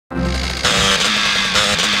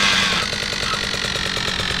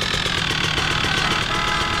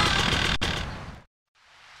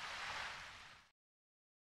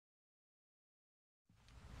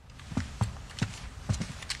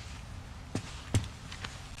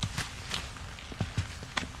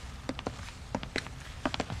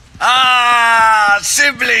got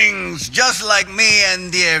siblings, just like me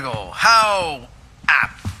and Diego. How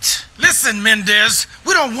apt. Listen, Mendez,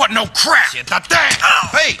 we don't want no crap.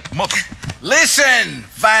 Hey, mother... Listen,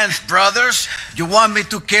 Vance brothers, you want me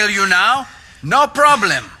to kill you now? No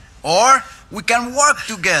problem. Or we can work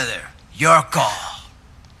together. Your call.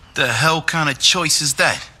 The hell kind of choice is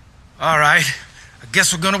that? All right, I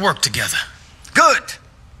guess we're gonna work together. Good.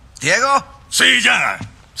 Diego? See ya.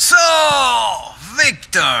 So,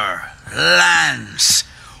 Victor, Lance,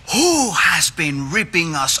 who has been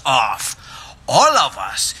ripping us off? All of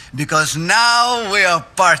us, because now we are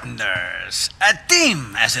partners. A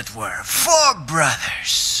team, as it were. 4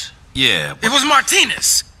 brothers. Yeah, It was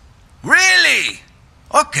Martinez. Really?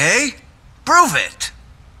 Okay, prove it.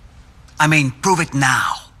 I mean, prove it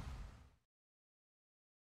now.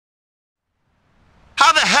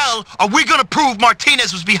 How the hell are we gonna prove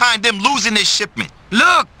Martinez was behind them losing this shipment?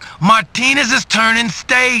 Look, Martinez is turning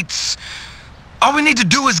states. All we need to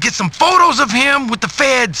do is get some photos of him with the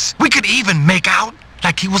feds. We could even make out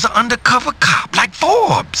like he was an undercover cop, like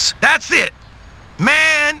Forbes. That's it.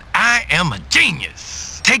 Man, I am a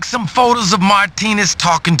genius. Take some photos of Martinez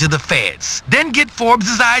talking to the feds. Then get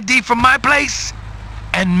Forbes' ID from my place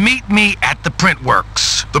and meet me at the print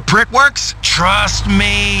works. The print works? Trust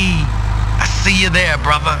me. I see you there,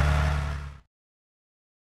 brother.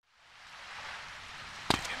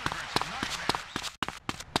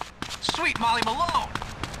 Sweet Molly Malone.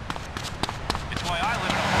 It's why I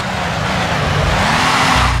live in a...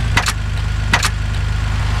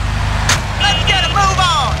 Let's get a move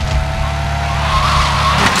on!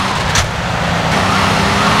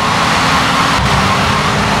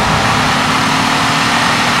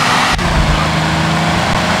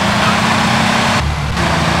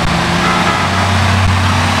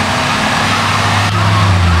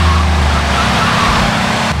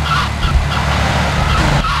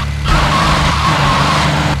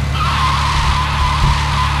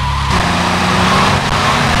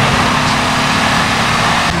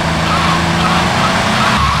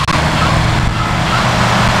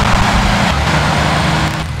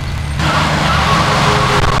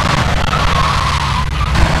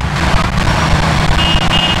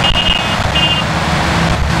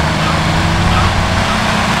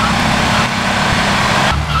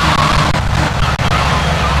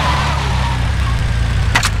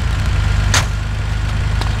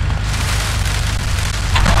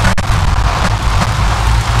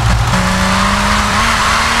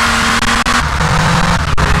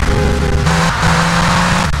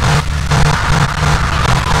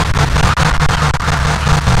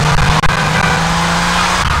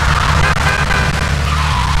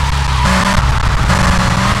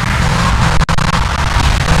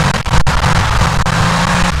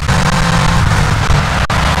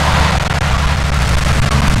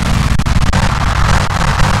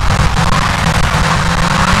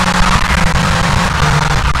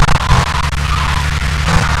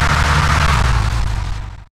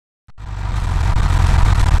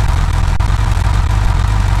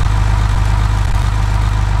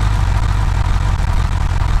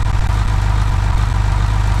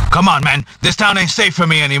 Come on, man. This town ain't safe for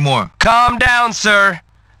me anymore. Calm down, sir.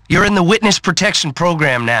 You're in the witness protection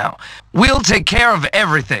program now. We'll take care of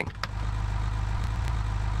everything.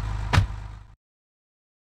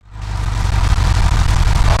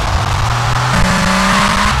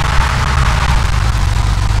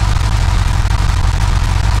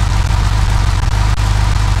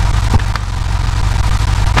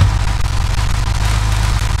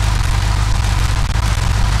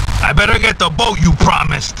 I better get the boat you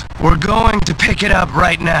promised. We're going to pick it up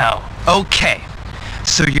right now. Okay.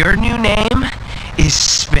 So your new name is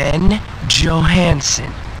Sven Johansson.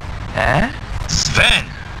 Huh? Sven?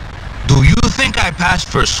 Do you think I passed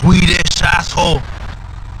for Swedish, asshole?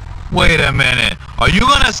 Wait a minute. Are you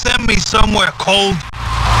gonna send me somewhere cold?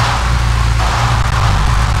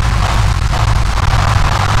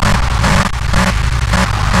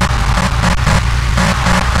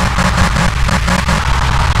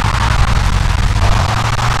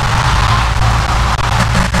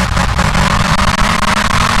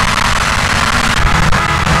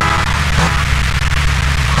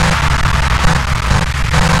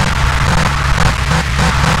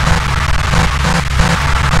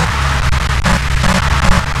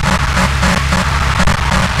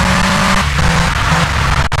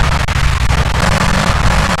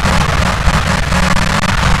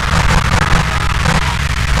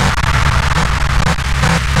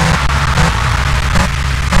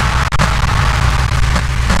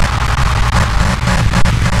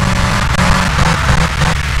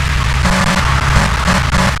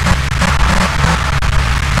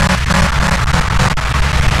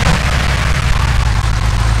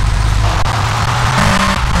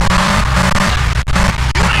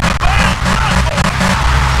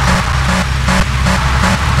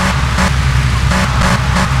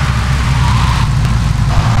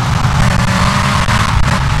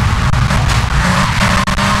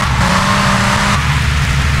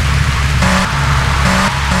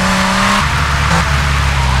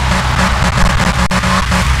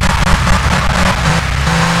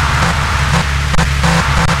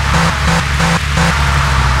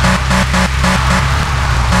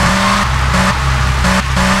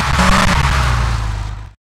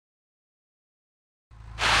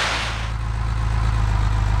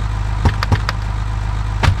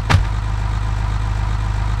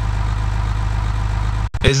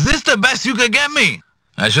 Is this the best you could get me?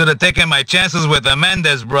 I should have taken my chances with the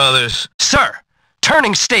Mendez brothers. Sir,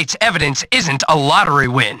 turning state's evidence isn't a lottery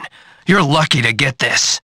win. You're lucky to get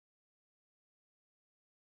this.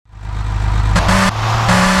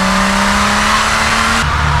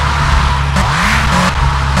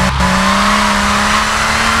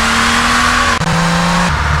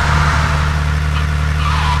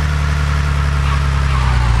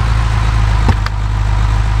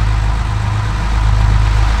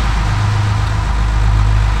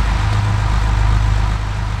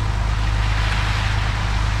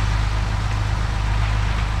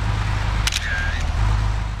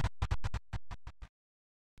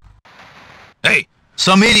 Hey,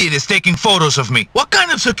 some idiot is taking photos of me. What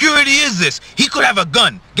kind of security is this? He could have a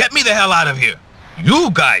gun. Get me the hell out of here.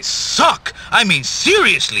 You guys suck. I mean,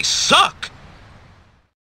 seriously suck.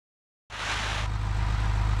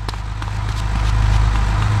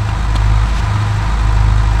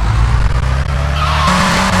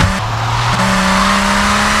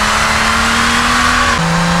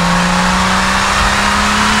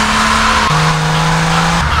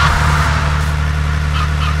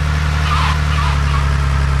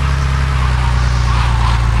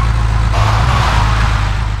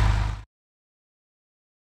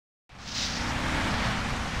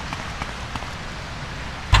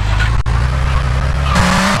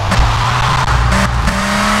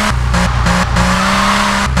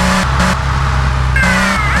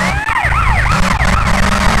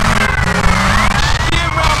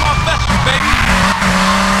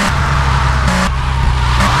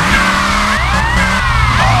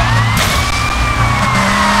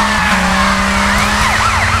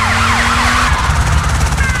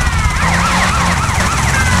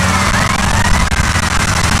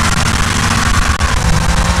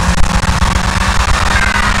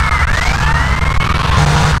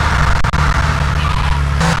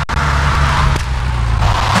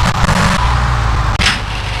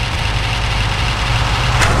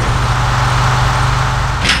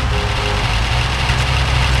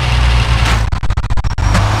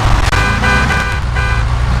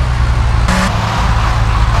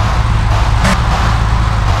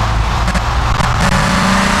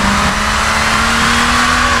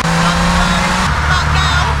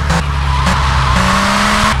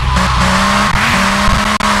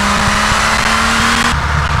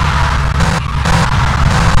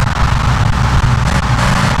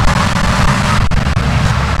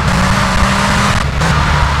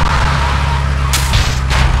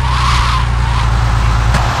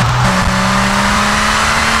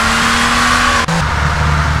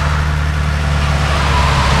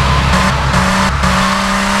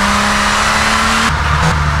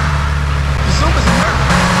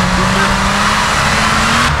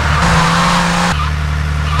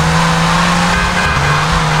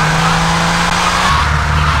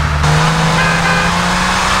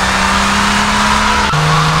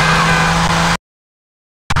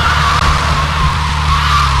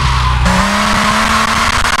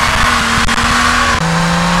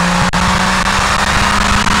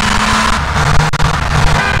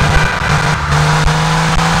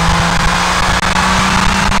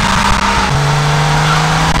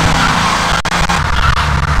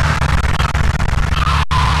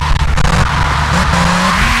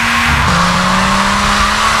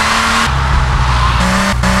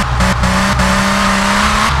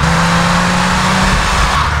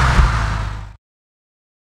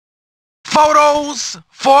 Photos?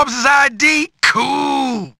 Forbes' ID?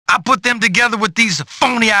 Cool. I put them together with these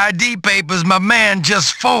phony ID papers my man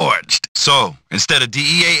just forged. So, instead of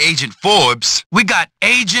DEA agent Forbes, We got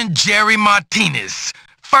Agent Jerry Martinez.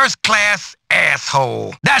 First class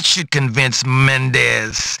asshole. That should convince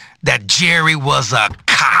Mendez that Jerry was a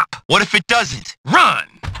cop. what if it doesn't? Run!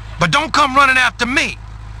 But don't come running after me.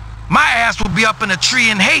 My ass will be up in a tree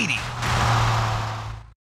in Haiti.